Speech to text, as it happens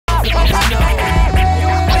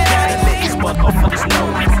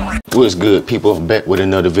What's good, people? I'm back with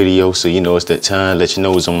another video, so you know it's that time. Let you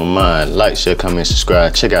know what's on my mind. Like, share, comment,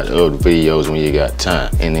 subscribe. Check out the other videos when you got time.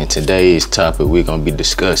 And in today's topic, we're gonna be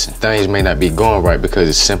discussing things may not be going right because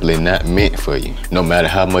it's simply not meant for you, no matter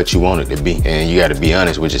how much you want it to be. And you got to be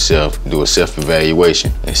honest with yourself, do a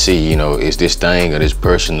self-evaluation and see, you know, is this thing or this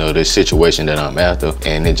person or this situation that I'm after,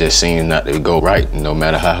 and it just seems not to go right, no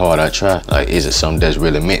matter how hard I try. Like, is it something that's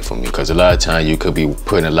really meant for me? Because a lot of times you could be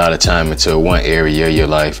putting a lot of time into one area of your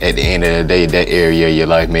life. At the end of the day, that area of your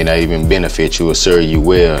life may not even benefit you or serve you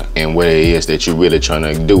well in what it is that you're really trying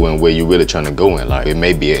to do and where you're really trying to go in life. It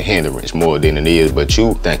may be a hindrance more than it is, but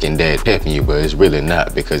you thinking that helping you, but it's really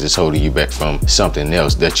not, because it's holding you back from something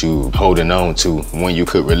else that you holding on to when you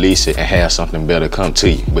could release it and have something better come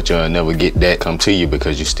to you. But you'll never get that come to you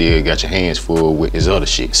because you still got your hands full with this other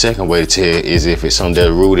shit. Second way to tell is if it's something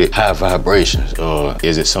that's rooted high vibrations, or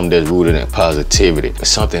is it something that's rooted in positivity,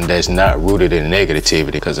 something that's not rooted in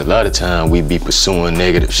negativity. Because a lot of times we be pursuing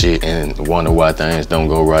negative shit and wonder why things don't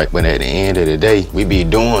go right, but at the end of the day, we be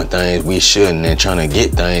doing things we shouldn't and trying to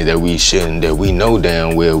get things that we shouldn't, that we know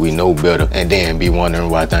damn well we know better, and then be wondering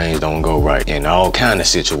why things don't go right in all kind of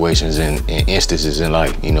situations and instances in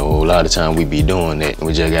life. You know, a lot of time we be doing that.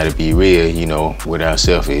 We just gotta be real, you know, with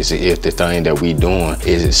ourselves. Is if the thing that we doing,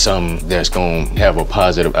 is it something that's gonna have a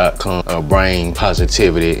positive outcome, bring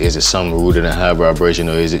positivity? Is it something rooted in high vibration,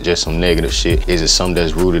 or is it just some negative shit? Is it something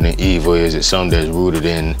that's rooted in evil? Is it something that's rooted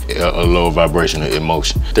in a low vibrational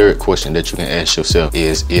emotion? Third question that you can ask yourself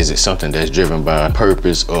is it something that's driven by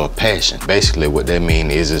purpose or passion? Basically what that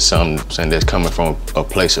means is it something that's coming from a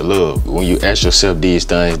place of love? When you ask yourself these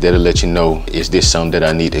things, that'll let you know, is this something that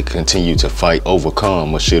I need to continue to fight,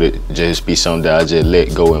 overcome, or should it just be something that I just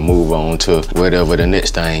let go and move on to whatever the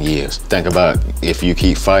next thing is? Think about, if you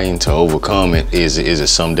keep fighting to overcome it, is it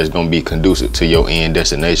something that's gonna be conducive to your end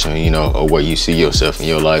destination, you know, or where you see yourself in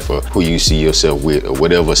your life, or who you see yourself with, or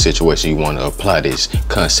whatever situation you want to apply this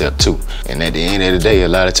concept to. And at the end of the day, a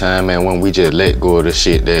lot of time, man, when we just let go of the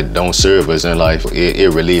shit that don't serve us in life,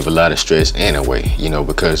 it relieve a lot of stress anyway, you know,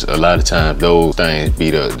 because a lot of times those things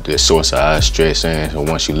be the source of our stress. And so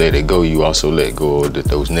once you let it go, you also let go of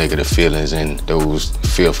those negative feelings and those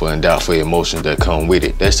fearful and doubtful emotions that come with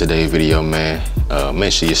it. That's today's video, man.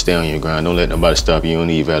 Make sure you stay on your grind. Don't let nobody stop you. You don't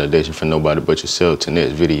need validation from nobody but yourself. Till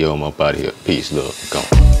next video, I'm up out of here. Peace, love, gone.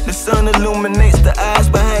 The sun illuminates the eyes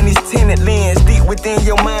behind these tinted lens. Deep within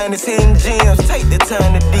your mind is hidden gems. Take the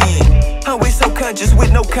time to dig. Always so conscious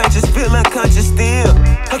with no conscience, feel unconscious still.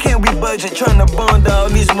 How can we budget trying to bond all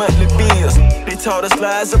these monthly bills? They taught us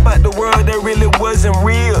lies about the world that really wasn't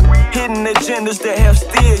real. Hidden agendas that have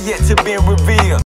still yet to be revealed.